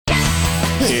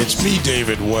Hey, it's me,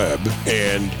 David Webb,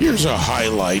 and here's a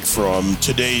highlight from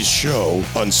today's show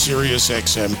on Sirius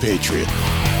XM Patriot.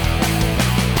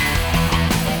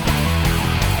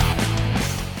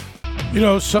 You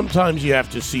know, sometimes you have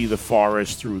to see the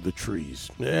forest through the trees.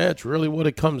 That's really what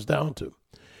it comes down to.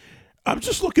 I'm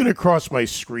just looking across my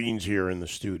screens here in the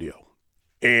studio,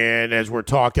 and as we're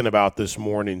talking about this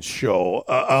morning's show,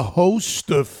 a host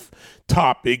of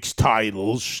topics,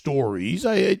 titles, stories.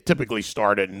 I typically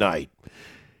start at night.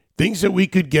 Things that we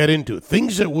could get into,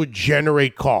 things that would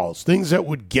generate calls, things that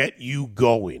would get you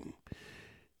going.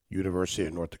 University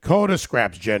of North Dakota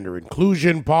scraps gender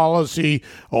inclusion policy,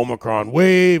 Omicron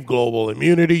wave, global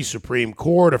immunity, Supreme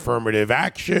Court, affirmative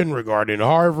action regarding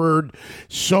Harvard,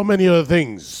 so many other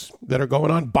things that are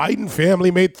going on. Biden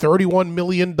family made $31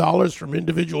 million from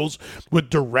individuals with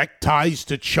direct ties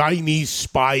to Chinese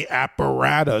spy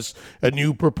apparatus, a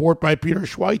new report by Peter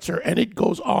Schweitzer, and it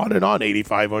goes on and on.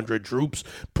 8,500 troops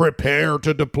prepare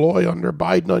to deploy under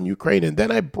Biden on Ukraine. And then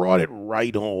I brought it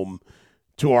right home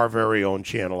to our very own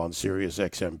channel on Sirius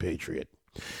XM Patriot.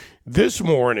 This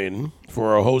morning,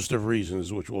 for a host of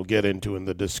reasons, which we'll get into in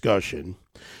the discussion,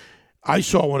 I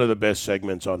saw one of the best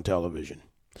segments on television.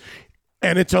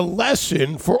 And it's a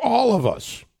lesson for all of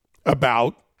us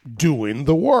about doing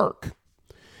the work.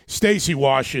 Stacey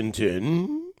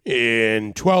Washington,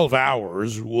 in 12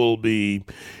 hours, will be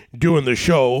doing the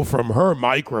show from her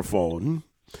microphone.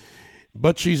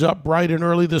 But she's up bright and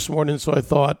early this morning, so I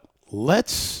thought,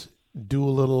 let's do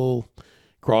a little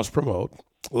cross-promote.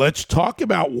 Let's talk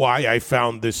about why I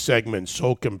found this segment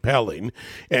so compelling.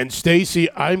 And Stacey,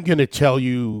 I'm going to tell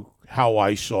you how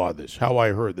I saw this, how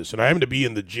I heard this. And I happened to be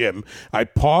in the gym. I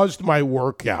paused my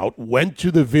workout, went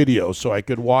to the video so I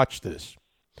could watch this.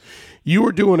 You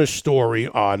were doing a story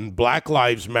on Black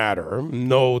Lives Matter.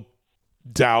 No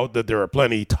doubt that there are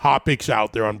plenty topics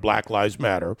out there on Black Lives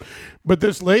Matter. But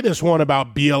this latest one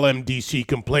about BLM DC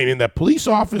complaining that police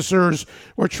officers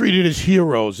were treated as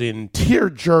heroes in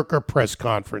tear-jerker press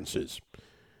conferences.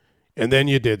 And then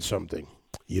you did something.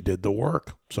 You did the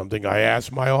work, something I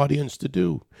asked my audience to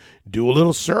do. Do a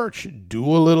little search, do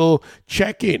a little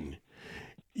check-in.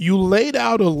 You laid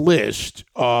out a list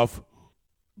of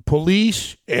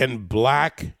police and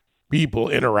black people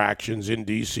interactions in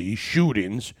DC,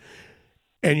 shootings,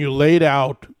 and you laid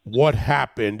out what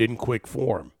happened in quick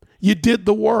form. You did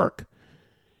the work.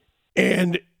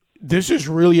 And this is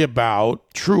really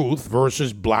about truth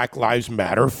versus Black Lives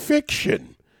Matter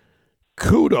fiction.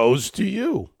 Kudos to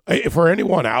you. For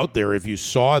anyone out there, if you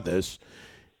saw this,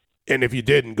 and if you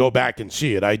didn't, go back and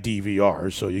see it. I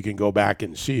DVR, so you can go back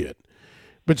and see it.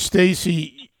 But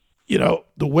Stacey, you know,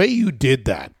 the way you did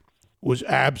that was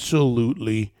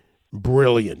absolutely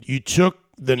brilliant. You took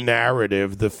the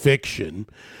narrative, the fiction,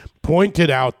 pointed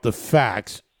out the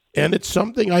facts, and it's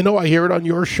something, I know I hear it on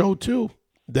your show too,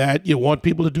 that you want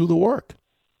people to do the work.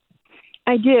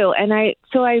 I do, and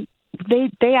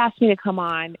they asked me to come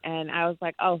on, and I was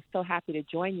like, oh, so happy to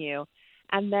join you.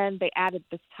 And then they added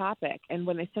this topic, and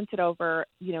when they sent it over,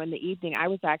 you know, in the evening, I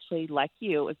was actually like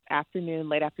you. It was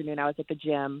late afternoon. I was at the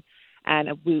gym. And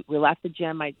we left the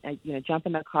gym. I jump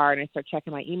in the car and I start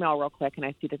checking my email real quick, and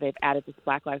I see that they've added this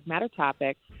Black Lives Matter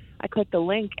topic. I click the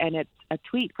link, and it's a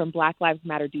tweet from Black Lives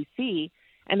Matter DC,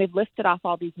 and they've listed off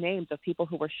all these names of people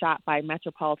who were shot by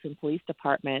Metropolitan Police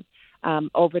Department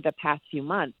over the past few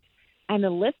months. And the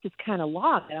list is kind of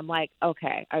long, and I'm like,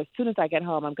 okay, as soon as I get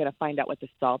home, I'm going to find out what this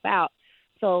is all about.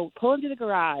 So pull into the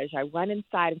garage. I run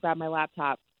inside and grab my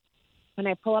laptop, and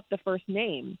I pull up the first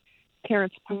name,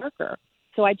 Terrence Parker.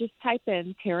 So I just type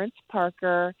in Terrence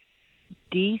Parker,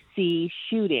 DC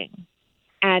shooting,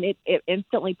 and it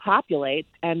instantly populates,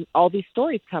 and all these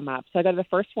stories come up. So I go to the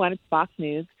first one, it's Fox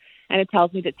News, and it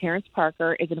tells me that Terrence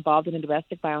Parker is involved in a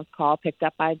domestic violence call, picked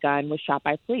up by a gun, was shot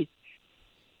by police.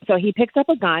 So he picks up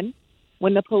a gun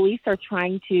when the police are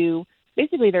trying to,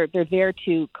 basically they're there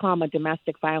to calm a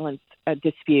domestic violence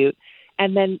dispute,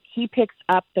 and then he picks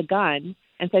up the gun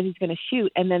and says he's going to shoot,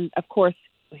 and then, of course,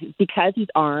 because he's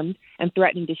armed and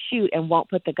threatening to shoot and won't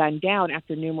put the gun down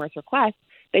after numerous requests,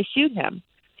 they shoot him.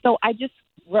 So I just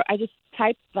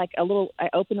typed I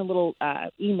opened a little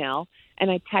email,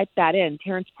 and I typed that in.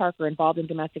 Terrence Parker involved in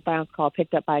domestic violence call,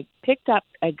 picked up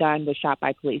a gun, was shot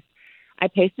by police. I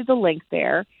pasted the link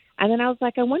there, and then I was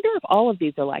like, I wonder if all of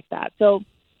these are like that. So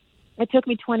it took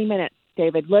me 20 minutes,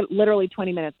 David, literally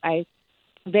 20 minutes.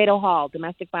 Vado Hall,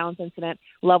 domestic violence incident,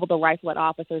 leveled a rifle at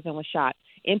officers and was shot.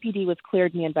 MPD was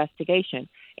cleared in the investigation.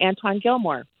 Antoine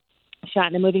Gilmore,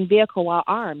 shot in a moving vehicle while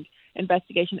armed,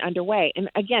 investigation underway. And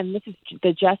again, this is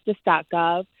the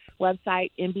justice.gov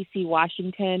website, NBC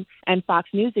Washington, and Fox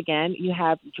News again, you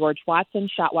have George Watson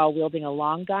shot while wielding a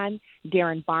long gun,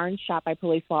 Darren Barnes shot by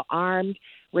police while armed,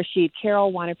 Rashid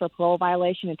Carroll wanted for parole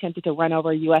violation, attempted to run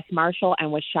over a U.S. Marshal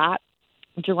and was shot,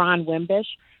 Jerron Wimbish,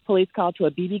 police called to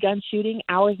a BB gun shooting,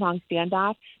 hours-long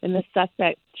standoff, and the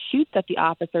suspect shoots at the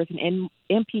officers and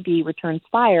MPD returns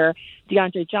fire.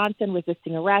 DeAndre Johnson,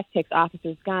 resisting arrest, takes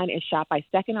officer's gun, is shot by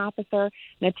second officer.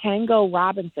 Natango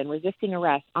Robinson, resisting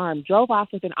arrest, armed, drove off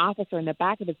with an officer in the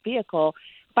back of his vehicle,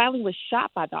 finally was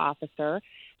shot by the officer.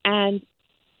 And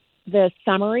the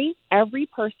summary, every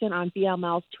person on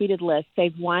BLM's tweeted list,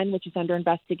 save one, which is under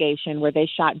investigation, where they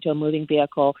shot into a moving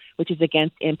vehicle, which is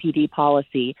against MPD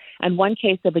policy, and one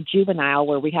case of a juvenile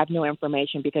where we have no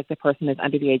information because the person is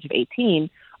under the age of 18.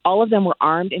 All of them were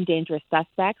armed and dangerous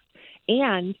suspects,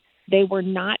 and they were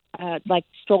not like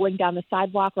strolling down the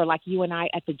sidewalk or like you and I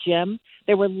at the gym.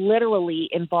 They were literally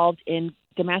involved in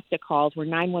domestic calls where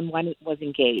 911 was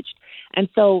engaged. And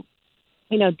so,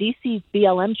 you know, DC's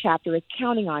BLM chapter is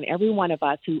counting on every one of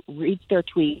us who reads their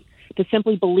tweet to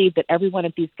simply believe that every one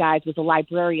of these guys was a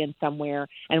librarian somewhere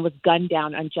and was gunned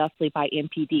down unjustly by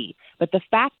MPD. But the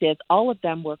fact is, all of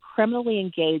them were criminally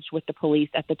engaged with the police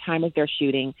at the time of their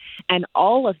shooting, and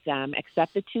all of them,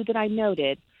 except the two that I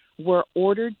noted, were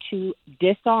ordered to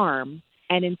disarm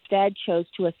and instead chose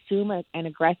to assume an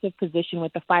aggressive position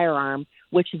with the firearm,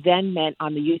 which then meant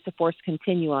on the use of force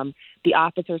continuum, the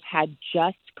officers had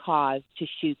just cause to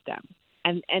shoot them.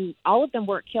 And all of them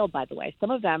weren't killed, by the way.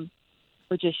 Some of them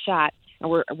were just shot and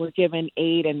were given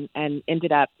aid and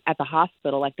ended up at the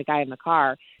hospital, like the guy in the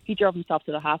car. He drove himself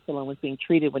to the hospital and was being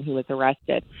treated when he was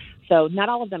arrested. So not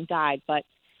all of them died, but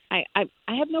I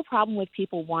have no problem with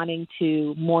people wanting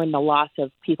to mourn the loss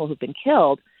of people who've been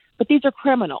killed, but these are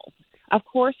criminals. Of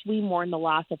course, we mourn the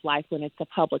loss of life when it's a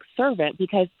public servant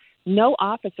because no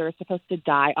officer is supposed to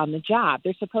die on the job.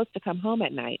 They're supposed to come home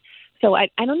at night. So I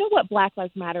don't know what Black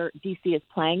Lives Matter DC is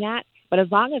playing at, but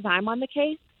as long as I'm on the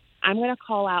case, I'm going to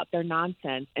call out their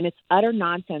nonsense. And it's utter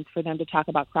nonsense for them to talk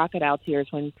about crocodile tears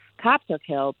when cops are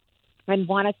killed and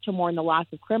want us to mourn the loss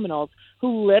of criminals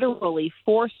who literally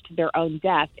forced their own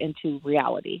death into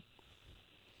reality.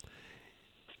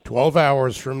 12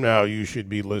 hours from now, you should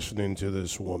be listening to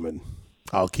this woman.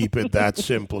 I'll keep it that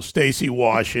simple. Stacey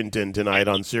Washington tonight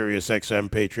on Sirius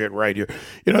XM Patriot right here.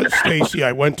 You know, Stacey,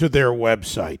 I went to their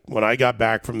website. When I got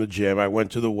back from the gym, I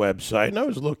went to the website, and I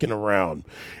was looking around.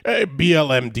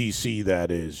 BLM DC, that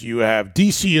is. You have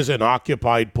DC is an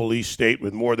occupied police state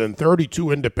with more than 32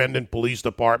 independent police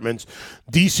departments.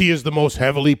 DC is the most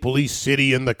heavily policed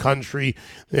city in the country,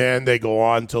 and they go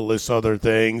on to list other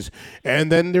things. And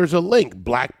then there's a link,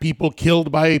 Black people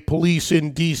killed by police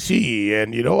in DC.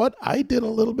 And you know what? I did a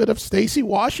little bit of Stacey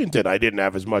Washington. I didn't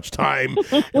have as much time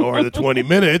or the 20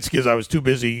 minutes because I was too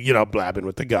busy, you know, blabbing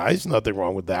with the guys. Nothing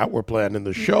wrong with that. We're planning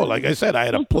the show. Like I said, I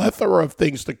had a plethora of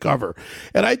things to cover.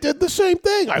 And I did the same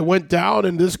thing. I went down,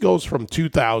 and this goes from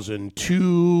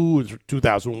 2002,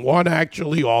 2001,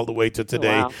 actually, all the way to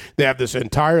today. Oh, wow. They have this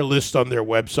entire list on their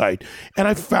website. And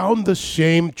I found the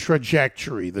same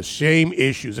trajectory, the same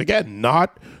issues. Again,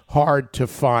 not hard to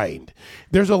find.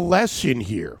 There's a lesson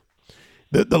here.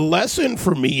 The lesson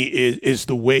for me is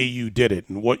the way you did it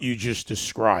and what you just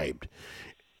described.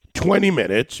 20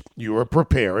 minutes, you were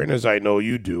preparing, as I know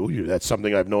you do. That's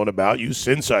something I've known about you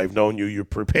since I've known you. You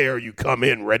prepare, you come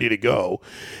in ready to go.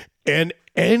 And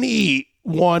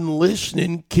anyone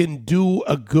listening can do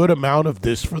a good amount of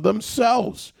this for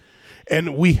themselves.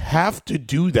 And we have to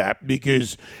do that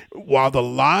because while the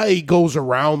lie goes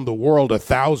around the world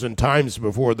 1,000 times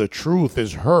before the truth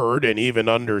is heard and even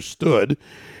understood,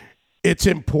 it's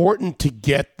important to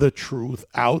get the truth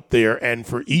out there and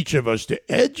for each of us to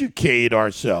educate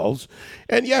ourselves.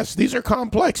 And yes, these are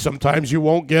complex. Sometimes you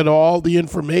won't get all the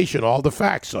information, all the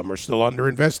facts. Some are still under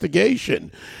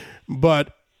investigation.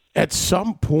 But at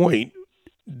some point,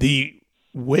 the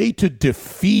way to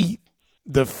defeat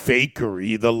the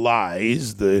fakery, the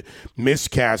lies, the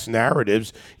miscast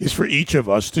narratives is for each of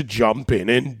us to jump in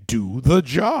and do the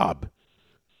job.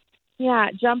 Yeah,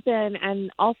 jump in.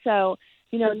 And also,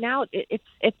 you know, now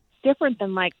it's different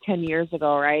than like 10 years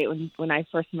ago, right? When I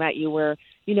first met you, where,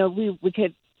 you know, we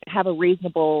could have a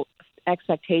reasonable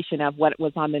expectation of what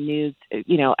was on the news,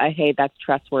 you know, hey, that's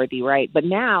trustworthy, right? But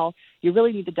now you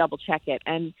really need to double check it.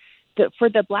 And for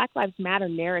the Black Lives Matter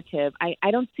narrative,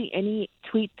 I don't see any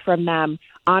tweets from them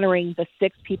honoring the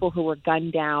 6 people who were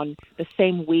gunned down the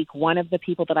same week. One of the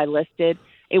people that I listed,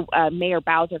 Mayor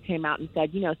Bowser came out and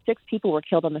said, you know, 6 people were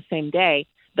killed on the same day.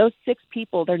 Those 6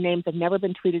 people, their names have never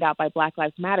been tweeted out by Black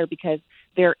Lives Matter because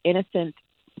they're innocent,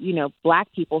 you know, Black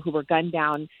people who were gunned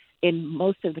down in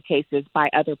most of the cases by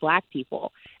other Black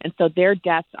people. And so their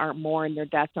deaths aren't mourned, their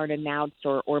deaths aren't announced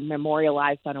or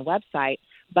memorialized on a website.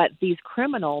 But these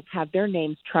criminals have their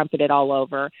names trumpeted all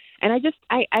over. And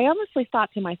I honestly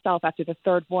thought to myself after the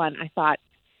third one, I thought,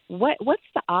 what's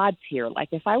the odds here? Like,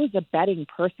 if I was a betting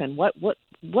person,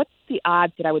 what's the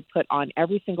odds that I would put on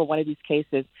every single one of these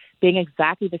cases being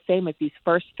exactly the same as these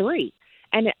first three?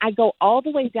 And I go all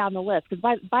the way down the list, because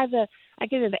by the I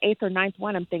get to the eighth or ninth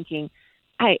one, I'm thinking,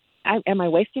 am I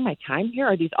wasting my time here?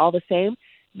 Are these all the same?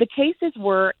 The cases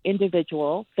were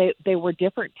individual. They were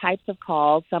different types of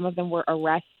calls. Some of them were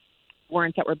arrest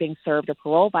warrants that were being served or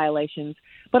parole violations,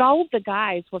 but all of the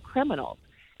guys were criminals.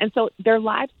 And so their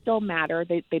lives still matter.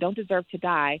 They don't deserve to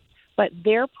die, but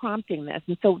they're prompting this.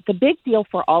 And so the big deal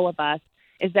for all of us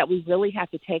is that we really have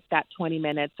to take that 20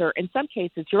 minutes, or in some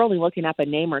cases, you're only looking up a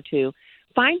name or two,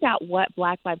 find out what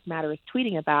Black Lives Matter is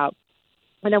tweeting about,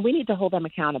 and then we need to hold them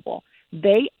accountable.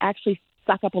 They actually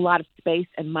suck up a lot of space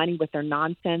and money with their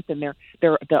nonsense, and they're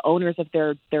the owners of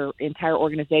their entire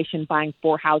organization buying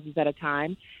 4 houses at a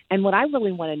time. And what I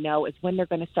really want to know is when they're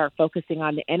going to start focusing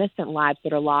on the innocent lives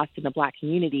that are lost in the Black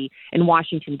community in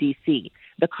Washington, D.C.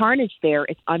 The carnage there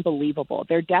is unbelievable.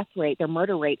 Their death rate, their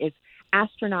murder rate is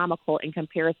astronomical in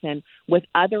comparison with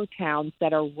other towns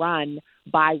that are run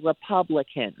by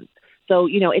Republicans. So,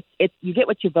 it's you get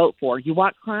what you vote for. You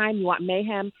want crime, you want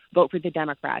mayhem, vote for the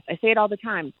Democrats. I say it all the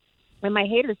time. And my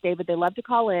haters, David, they love to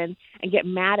call in and get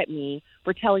mad at me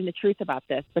for telling the truth about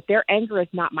this, but their anger is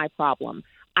not my problem.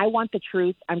 I want the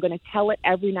truth. I'm going to tell it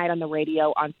every night on the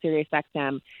radio on Sirius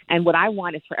XM. And what I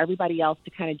want is for everybody else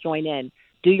to kind of join in.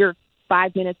 Do your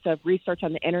 5 minutes of research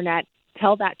on the internet.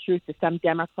 Tell that truth to some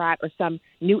Democrat or some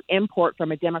new import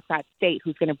from a Democrat state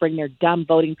who's going to bring their dumb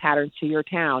voting patterns to your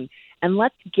town. And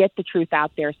let's get the truth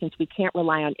out there, since we can't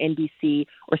rely on NBC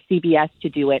or CBS to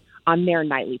do it on their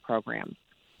nightly programs.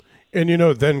 And,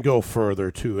 then go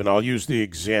further, too. And I'll use the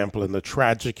example and the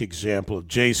tragic example of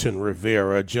Jason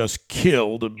Rivera, just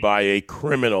killed by a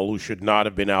criminal who should not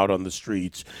have been out on the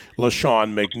streets,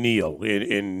 LaShawn McNeil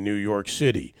in New York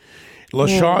City.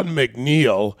 LaShawn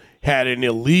McNeil had an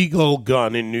illegal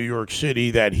gun in New York City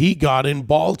that he got in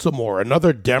Baltimore,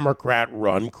 another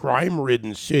Democrat-run,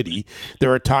 crime-ridden city.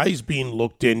 There are ties being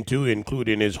looked into,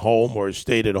 including his home or his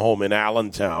stated home in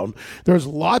Allentown. There's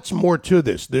lots more to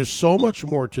this. There's so much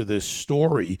more to this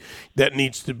story that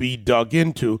needs to be dug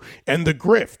into. And the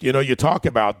grift, you talk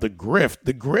about the grift.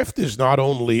 The grift is not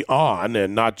only on,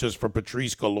 and not just for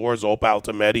Patrisse Cullors, Hope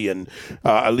Altometti, and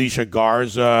Alicia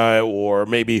Garza, or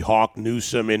maybe Hawk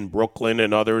Newsom in Brooklyn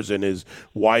and others, and his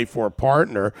wife or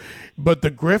partner, but the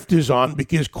grift is on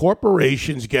because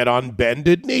corporations get on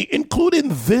bended knee, including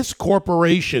this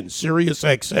corporation,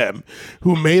 SiriusXM,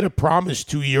 who made a promise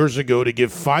 2 years ago to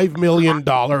give $5 million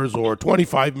or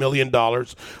 $25 million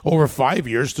over 5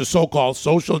 years to so-called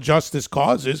social justice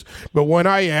causes. But when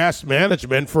I asked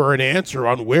management for an answer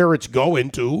on where it's going,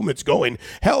 to whom it's going,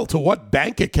 hell, to what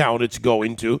bank account it's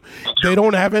going to, they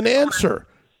don't have an answer.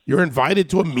 You're invited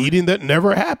to a meeting that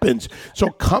never happens. So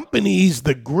companies,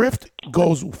 the grift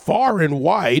goes far and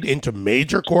wide into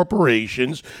major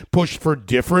corporations, pushed for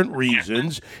different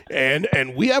reasons. And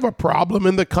we have a problem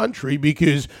in the country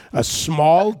because a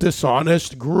small,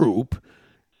 dishonest group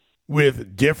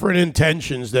with different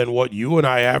intentions than what you and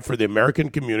I have for the American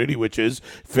community, which is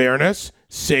fairness,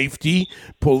 safety,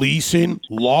 policing,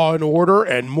 law and order,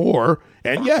 and more.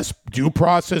 And yes, due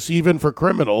process even for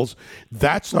criminals.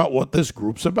 That's not what this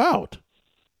group's about.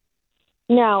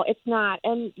 No, it's not.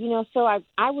 And, so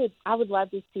I would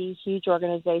love to see huge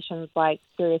organizations like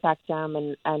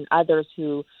SiriusXM and others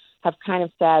who have kind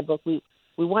of said, look, we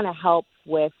want to help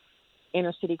with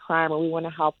inner city crime, or we want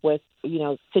to help with,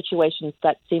 situations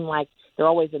that seem like they're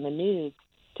always in the news,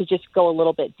 to just go a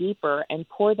little bit deeper and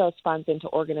pour those funds into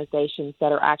organizations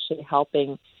that are actually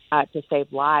helping to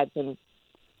save lives. And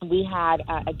we had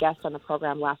a guest on the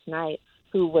program last night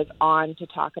who was on to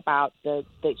talk about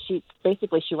she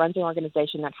runs an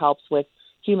organization that helps with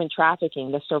human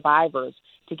trafficking, the survivors,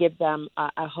 to give them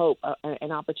a hope,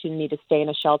 an opportunity to stay in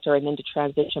a shelter and then to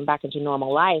transition back into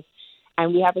normal life.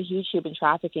 And we have a huge human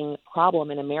trafficking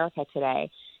problem in America today.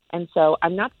 And so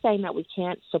I'm not saying that we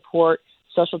can't support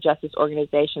social justice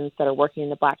organizations that are working in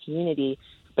the Black community,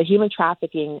 but human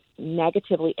trafficking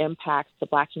negatively impacts the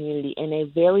Black community in a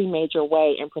very major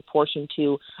way in proportion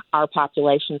to our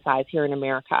population size here in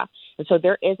America. And so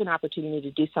there is an opportunity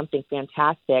to do something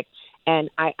fantastic. And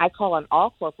I call on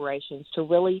all corporations to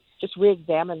really just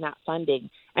reexamine that funding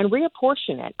and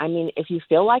reapportion it. I mean, if you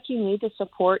feel like you need to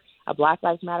support a Black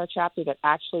Lives Matter chapter that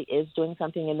actually is doing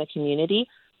something in the community,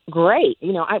 great.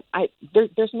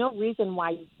 There's no reason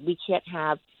why we can't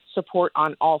have support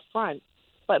on all fronts.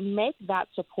 but make that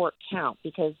support count,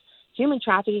 because human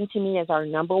trafficking to me is our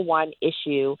number one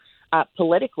issue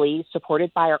politically,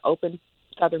 supported by our open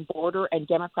southern border and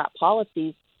Democrat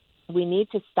policies. We need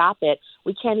to stop it.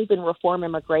 We can't even reform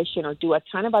immigration or do a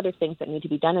ton of other things that need to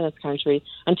be done in this country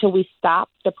until we stop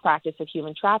the practice of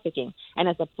human trafficking. And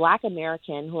as a Black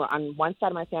American who, on one side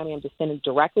of my family, I'm descended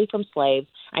directly from slaves,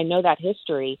 I know that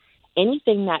history.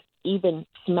 Anything that even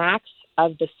smacks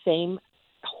of the same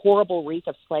horrible reek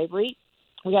of slavery,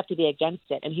 we have to be against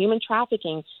it. And human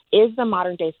trafficking is the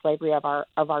modern day slavery of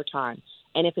our time.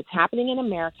 And if it's happening in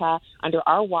America under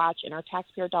our watch and our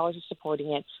taxpayer dollars are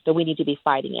supporting it, then we need to be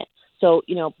fighting it. So,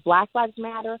 Black Lives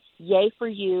Matter, yay for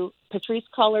you. Patrisse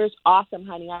Cullors, awesome,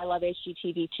 honey. I love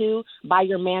HGTV too. Buy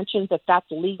your mansions if that's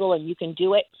legal and you can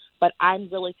do it. But I'm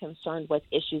really concerned with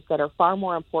issues that are far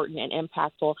more important and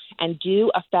impactful and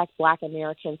do affect Black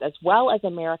Americans as well as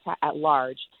America at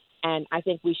large. And I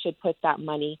think we should put that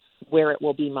money where it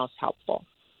will be most helpful.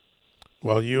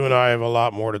 Well, you and I have a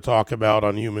lot more to talk about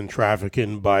on human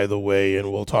trafficking, by the way,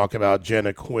 and we'll talk about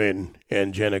Jenna Quinn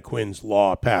and Jenna Quinn's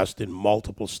law passed in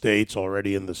multiple states,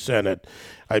 already in the Senate.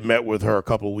 I met with her a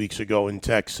couple of weeks ago in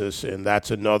Texas, and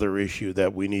that's another issue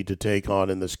that we need to take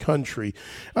on in this country.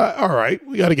 All right,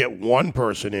 we got to get one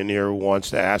person in here who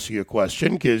wants to ask you a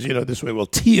question, because, this way we'll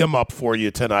tee them up for you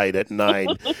tonight at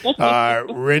 9.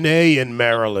 Renee in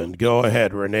Maryland. Go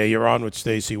ahead, Renee. You're on with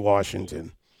Stacey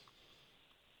Washington.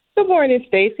 Good morning,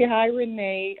 Stacey. Hi,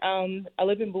 Renee. I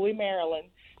live in Bowie, Maryland.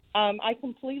 I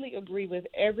completely agree with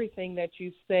everything that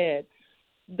you said.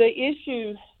 The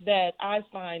issue that I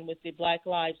find with the Black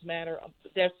Lives Matter,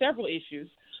 there are several issues.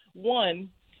 One,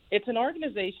 it's an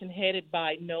organization headed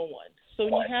by no one. So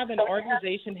when you have an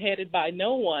organization headed by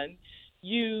no one,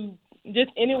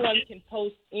 anyone can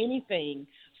post anything.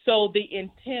 So the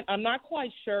intent, I'm not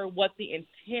quite sure what the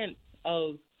intent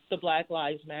of the Black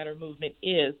Lives Matter movement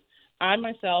is. I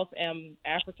myself am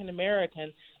African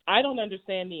American. I don't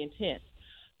understand the intent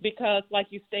because, like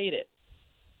you stated,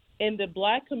 in the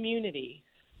Black community,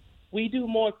 we do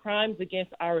more crimes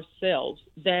against ourselves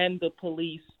than the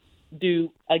police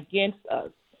do against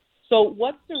us. So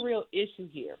what's the real issue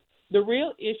here? The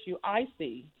real issue I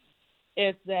see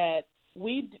is that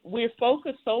we're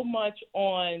focused so much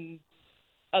on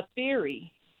a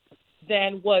theory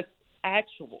than what's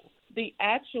actual. The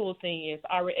actual thing is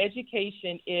our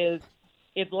education is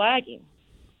lagging.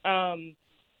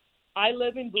 I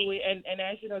live in Bowie, and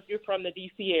as you know, if you're from the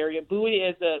D.C. area, Bowie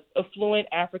is a affluent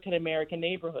African-American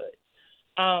neighborhood.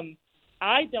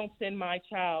 I don't send my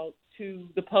child to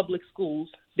the public schools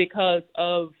because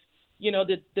of,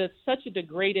 the such a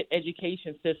degraded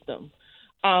education system.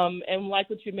 And like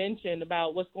what you mentioned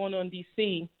about what's going on in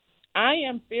D.C., I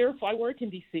am fearful. I work in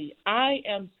D.C. I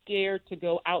am scared to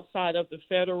go outside of the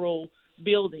federal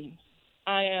buildings.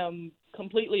 I am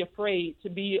completely afraid to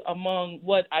be among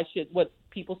what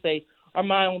people say are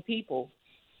my own people.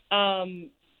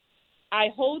 I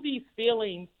hold these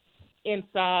feelings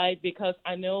inside because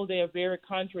I know they are very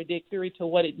contradictory to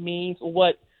what it means or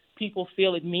what people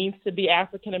feel it means to be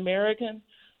African American.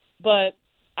 But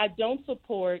I don't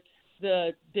support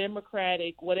the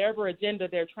Democratic, whatever agenda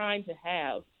they're trying to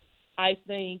have. I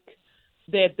think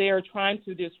that they're trying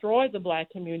to destroy the Black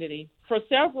community for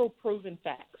several proven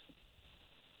facts.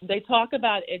 They talk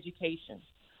about education.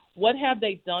 What have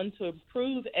they done to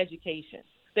improve education?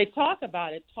 They talk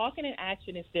about it. Talking and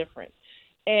action is different.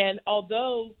 And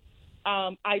although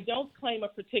I don't claim a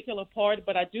particular party,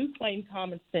 but I do claim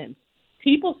common sense.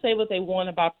 People say what they want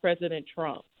about President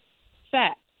Trump.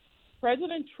 Fact,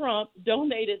 President Trump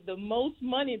donated the most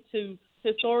money to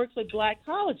historically Black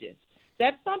colleges.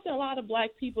 That's something a lot of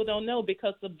Black people don't know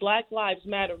because the Black Lives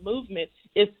Matter movement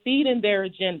is feeding their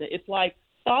agenda. It's like,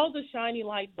 follow the shiny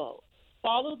light bulb,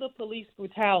 follow the police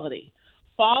brutality,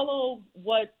 follow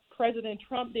what President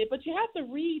Trump did, but you have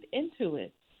to read into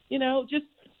it. Just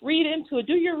read into it.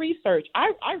 Do your research.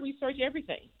 I research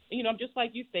everything. I'm just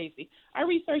like you, Stacey. I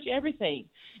research everything.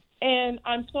 And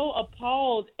I'm so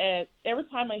appalled at every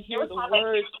time I hear the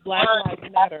words Black Lives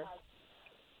Matter.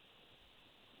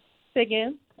 Say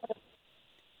again?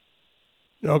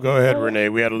 No, go ahead, Renee.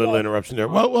 We had a little interruption there.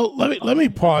 Well, let me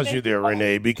pause you there,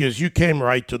 Renee, because you came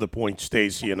right to the point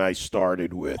Stacey and I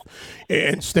started with.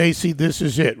 And Stacey, this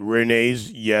is it.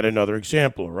 Renee's yet another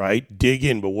example, right? Dig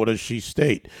in, but what does she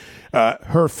state?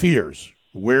 Her fears,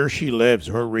 where she lives,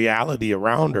 her reality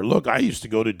around her. Look, I used to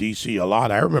go to D.C. a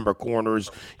lot. I remember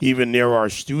corners even near our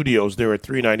studios there at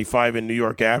 395 in New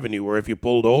York Avenue where if you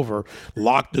pulled over,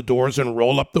 lock the doors and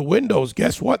roll up the windows,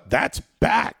 guess what? That's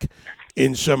back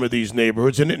in some of these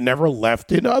neighborhoods, and it never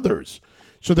left in others.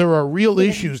 So there are real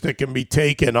issues that can be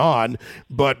taken on,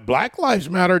 but Black Lives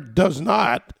Matter does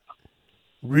not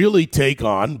really take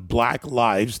on Black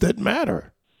lives that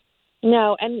matter.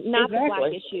 No, and not the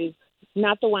Black issues,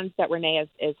 not the ones that Renee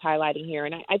is highlighting here.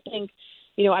 And I think,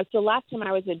 so last time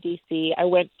I was in D.C., I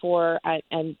went for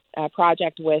a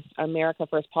project with America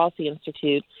First Policy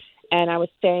Institute, and I was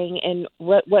staying in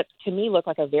what to me looked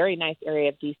like a very nice area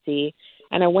of D.C.,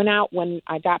 and I went out when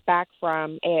I got back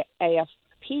from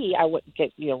AFP. I would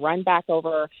run back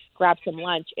over, grab some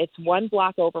lunch. It's one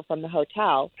block over from the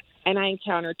hotel, and I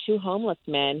encountered two homeless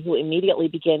men who immediately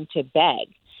began to beg.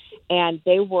 And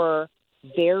they were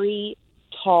very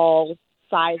tall,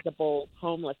 sizable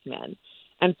homeless men.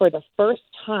 And for the first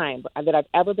time that I've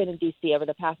ever been in D.C. over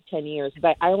the past 10 years,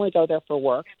 but I only go there for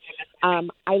work, I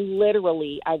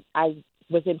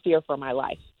was in fear for my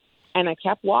life. And I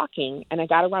kept walking, and I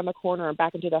got around the corner and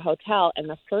back into the hotel. And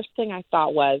the first thing I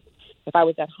thought was, if I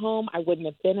was at home, I wouldn't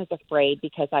have been as afraid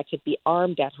because I could be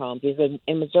armed at home. Because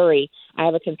in Missouri, I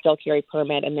have a concealed carry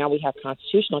permit, and now we have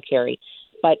constitutional carry.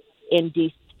 But in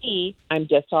D.C., I'm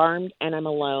disarmed, and I'm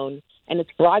alone. And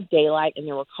it's broad daylight, and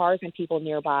there were cars and people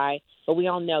nearby. But we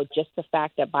all know just the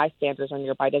fact that bystanders are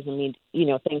nearby doesn't mean,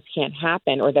 things can't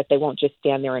happen or that they won't just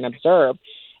stand there and observe.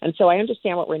 And so I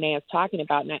understand what Renee is talking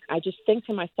about. And I just think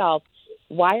to myself,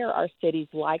 why are our cities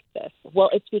like this? Well,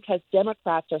 it's because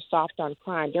Democrats are soft on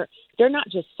crime. They're not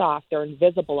just soft, they're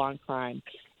invisible on crime.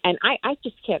 And I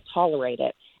just can't tolerate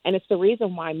it. And it's the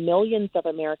reason why millions of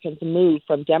Americans move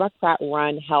from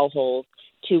Democrat-run hellholes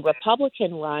to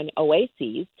Republican-run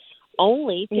oases,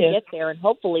 only to get there and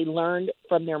hopefully learn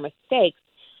from their mistakes.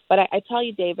 But I tell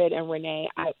you, David and Renee,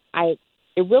 it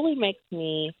really makes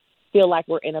me feel like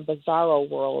we're in a bizarro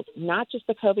world, not just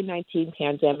the COVID-19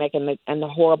 pandemic and the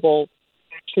horrible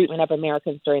treatment of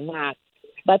Americans during that,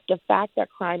 but the fact that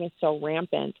crime is so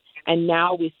rampant. And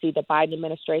now we see the Biden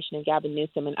administration and Gavin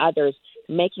Newsom and others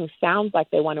making sounds like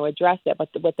they want to address it. But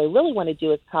what they really want to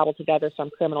do is cobble together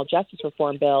some criminal justice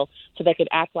reform bill so they could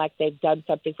act like they've done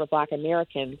something for Black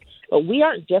Americans. But we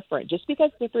aren't different. Just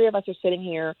because the three of us are sitting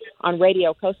here on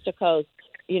radio, coast to coast,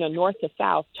 north to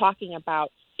south, talking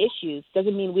about issues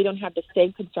doesn't mean we don't have the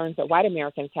same concerns that white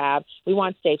Americans have. We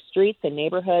want safe streets and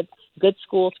neighborhoods, good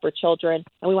schools for children,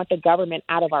 and we want the government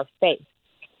out of our face.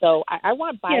 So I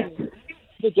want Biden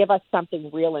to give us something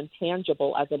real and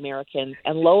tangible as Americans,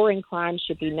 and lowering crime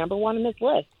should be number one on this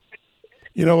list.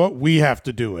 You know what? We have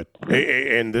to do it.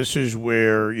 And this is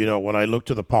where, when I look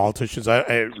to the politicians,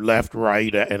 I left,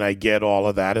 right, and I get all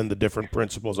of that and the different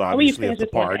principles, obviously, of the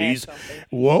parties.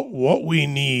 What we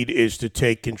need is to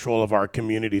take control of our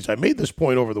communities. I made this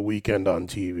point over the weekend on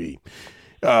TV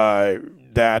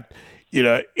that,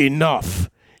 enough.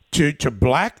 To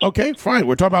Black, okay, fine.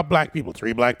 We're talking about Black people.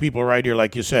 3 Black people right here,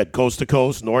 like you said, coast to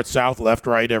coast, north, south, left,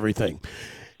 right, everything.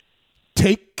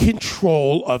 Take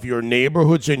control of your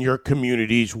neighborhoods and your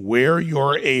communities where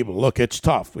you're able. Look, it's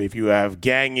tough. If you have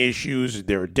gang issues,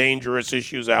 there are dangerous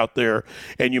issues out there,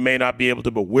 and you may not be able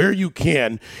to, but where you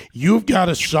can, you've got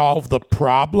to solve the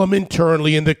problem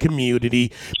internally in the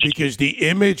community, because the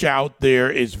image out there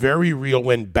is very real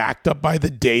when backed up by the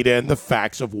data and the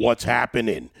facts of what's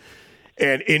happening.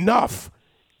 And enough.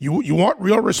 You want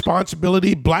real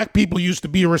responsibility? Black people used to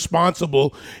be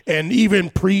irresponsible, and even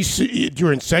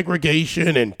during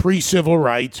segregation and pre-civil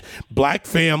rights, Black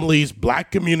families,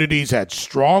 Black communities had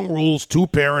strong rules,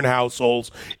 2-parent households.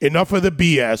 Enough of the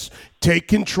BS. Take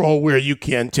control where you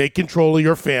can. Take control of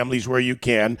your families where you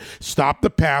can. Stop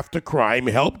the path to crime.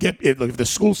 Help if the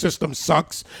school system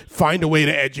sucks, find a way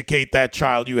to educate that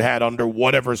child you had under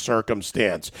whatever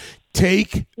circumstance.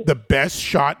 Take the best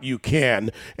shot you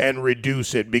can and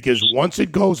reduce it, because once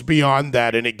it goes beyond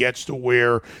that and it gets to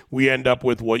where we end up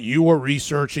with what you were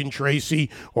researching, Tracy,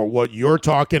 or what you're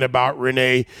talking about,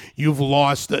 Renee, you've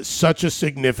lost such a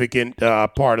significant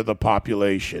part of the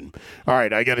population. All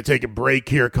right, I got to take a break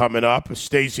here coming up.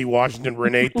 Stacey Washington,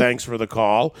 Renee, thanks for the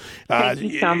call. Thank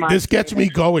you so much. This gets me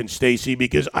going, Stacey,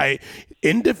 because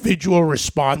individual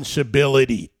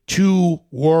responsibility, 2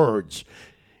 words.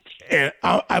 And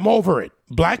I'm over it.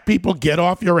 Black people, get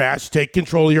off your ass, take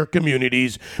control of your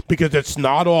communities, because it's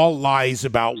not all lies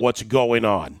about what's going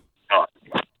on.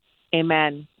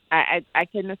 Amen. I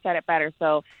couldn't have said it better.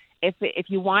 So if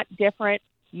you want different,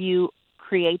 you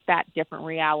create that different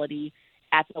reality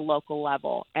at the local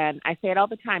level. And I say it all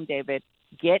the time, David,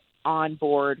 get on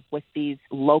board with these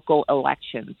local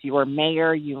elections. Your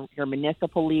mayor, your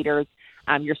municipal leaders,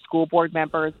 your school board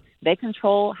members, they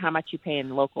control how much you pay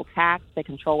in local tax. They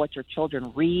control what your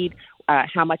children read,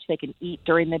 how much they can eat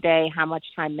during the day, how much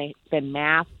time they spend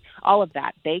math, all of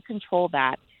that. They control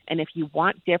that. And if you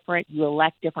want different, you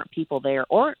elect different people there.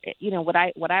 Or, what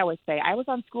I always say, I was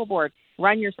on school board,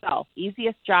 run yourself.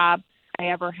 Easiest job I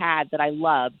ever had that I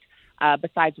loved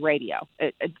besides radio.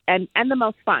 And the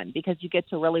most fun, because you get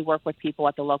to really work with people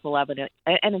at the local level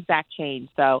and exact change.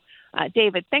 So,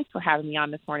 David, thanks for having me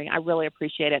on this morning. I really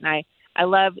appreciate it. And I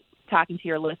love talking to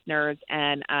your listeners,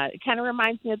 and it kind of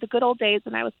reminds me of the good old days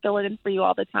when I was filling in for you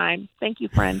all the time. Thank you,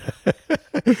 friend.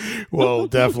 Well,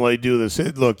 definitely do this.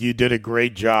 Look, you did a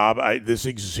great job. This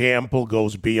example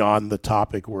goes beyond the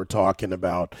topic we're talking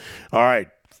about. All right.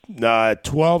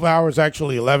 12 hours,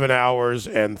 actually 11 hours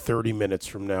and 30 minutes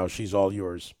from now. She's all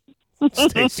yours.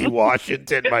 Stacey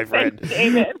Washington, my friend. Thanks,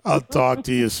 David. I'll talk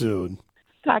to you soon.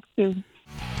 Talk soon.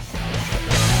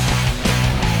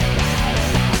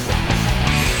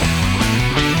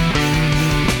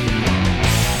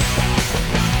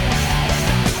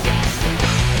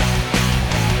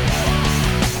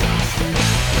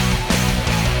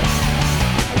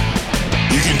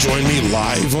 Join me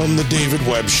live on The David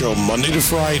Webb Show, Monday to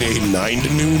Friday, 9 to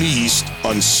noon East,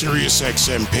 on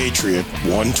SiriusXM Patriot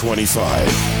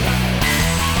 125.